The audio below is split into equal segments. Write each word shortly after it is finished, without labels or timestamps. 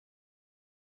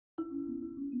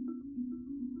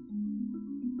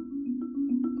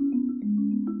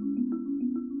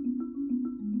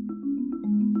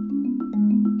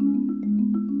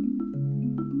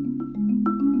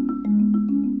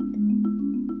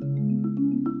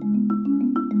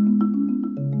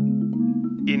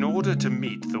In order to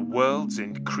meet the world's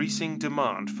increasing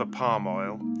demand for palm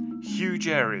oil,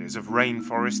 huge areas of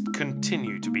rainforest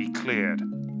continue to be cleared,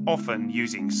 often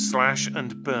using slash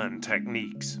and burn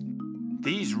techniques.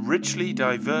 These richly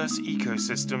diverse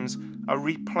ecosystems are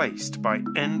replaced by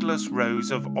endless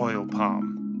rows of oil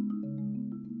palm.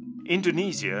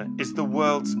 Indonesia is the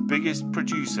world's biggest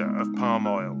producer of palm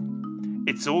oil.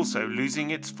 It's also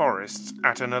losing its forests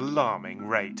at an alarming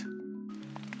rate.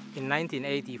 In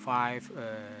 1985,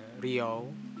 Rio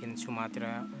in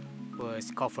Sumatra was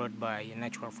covered by a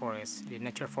natural forest. The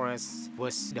natural forest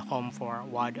was the home for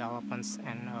wild elephants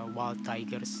and wild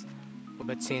tigers.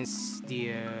 But since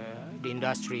the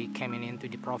industry came into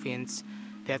the province,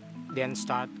 that then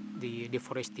start the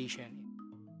deforestation.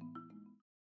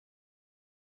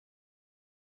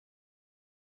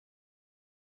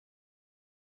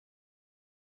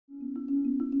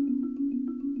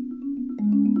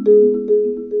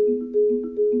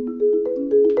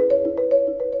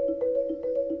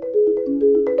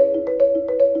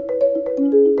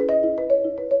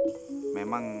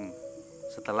 Memang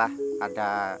setelah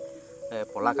ada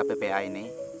pola KPPA ini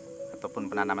ataupun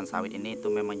penanaman sawit ini itu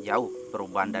memang jauh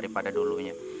perubahan daripada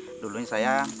dulunya. Dulunya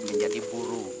saya menjadi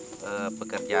buruh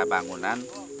pekerja bangunan,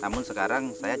 namun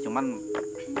sekarang saya cuman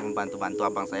membantu-bantu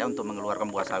abang saya untuk mengeluarkan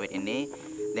buah sawit ini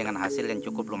dengan hasil yang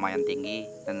cukup lumayan tinggi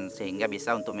dan sehingga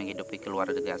bisa untuk menghidupi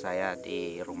keluarga saya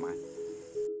di rumah.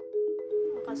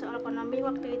 Soal ekonomi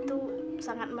waktu itu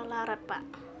sangat melarat,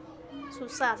 Pak.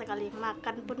 Susah sekali,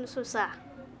 makan pun susah.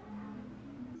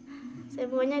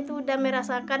 Semuanya itu udah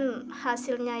merasakan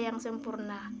hasilnya yang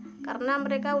sempurna. Karena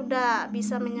mereka udah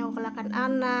bisa menyekolahkan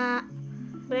anak.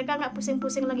 Mereka nggak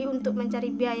pusing-pusing lagi untuk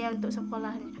mencari biaya untuk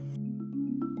sekolahnya.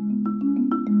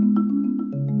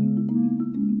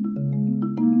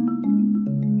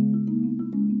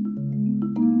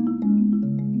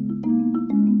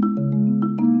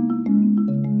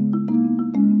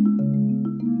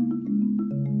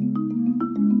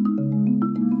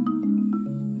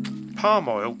 Palm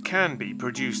oil can be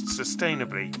produced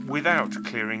sustainably without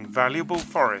clearing valuable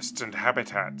forests and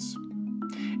habitats.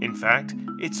 In fact,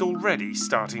 it's already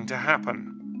starting to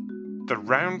happen. The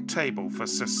Round Table for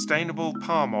Sustainable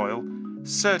Palm Oil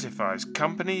certifies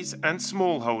companies and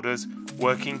smallholders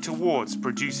working towards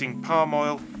producing palm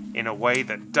oil in a way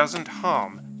that doesn't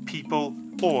harm people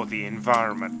or the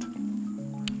environment.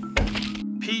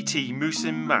 PT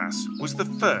Musim Mas was the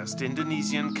first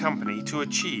Indonesian company to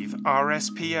achieve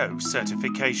RSPO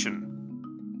certification.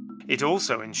 It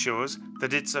also ensures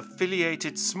that its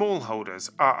affiliated smallholders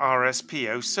are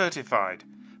RSPO certified,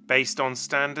 based on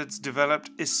standards developed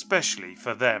especially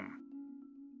for them.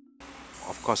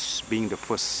 Of course, being the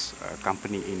first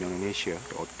company in Indonesia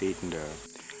to obtain the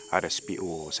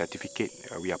RSPO certificate,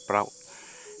 we are proud,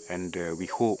 and we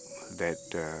hope that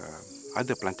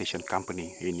other plantation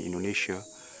company in Indonesia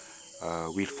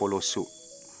will follow suit.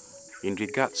 In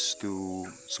regards to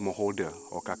smallholder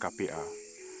or KKPA,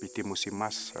 PT Musim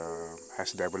Mas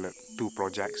has developed 2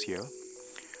 projects here,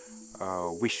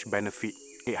 which benefit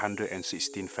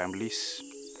 816 families,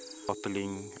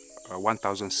 totaling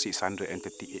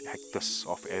 1,638 hectares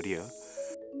of area.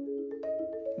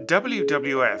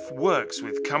 WWF works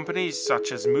with companies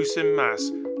such as Musim Mas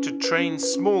to train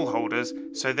smallholders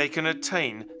so they can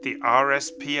attain the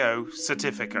RSPO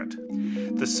certificate.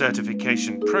 The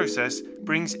certification process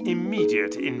brings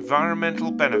immediate environmental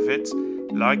benefits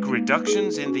like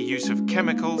reductions in the use of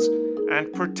chemicals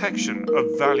and protection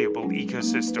of valuable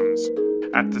ecosystems.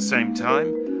 At the same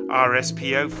time,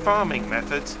 RSPO farming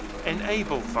methods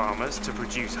enable farmers to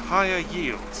produce higher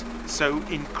yields, so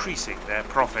increasing their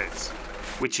profits,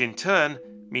 which in turn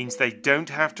means they don't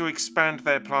have to expand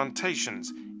their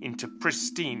plantations into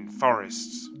pristine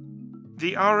forests.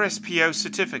 The RSPO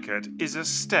certificate is a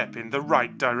step in the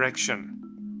right direction,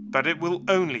 but it will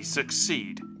only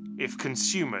succeed if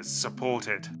consumers support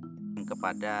it.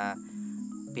 Kepada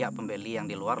pihak pembeli yang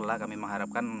di luar lah, kami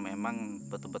mengharapkan memang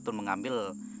betul-betul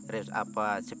mengambil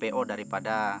CPO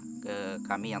daripada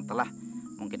kami yang telah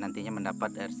mungkin nantinya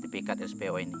mendapat sertifikat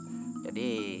RSPO ini. Jadi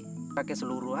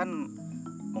keseluruhan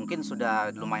mungkin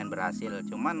sudah lumayan berhasil,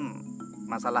 cuman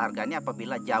masalah harganya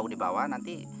apabila jauh di bawah,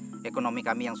 nanti ekonomi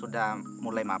kami yang sudah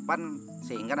mulai mapan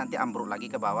sehingga nanti ambruk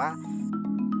lagi ke bawah,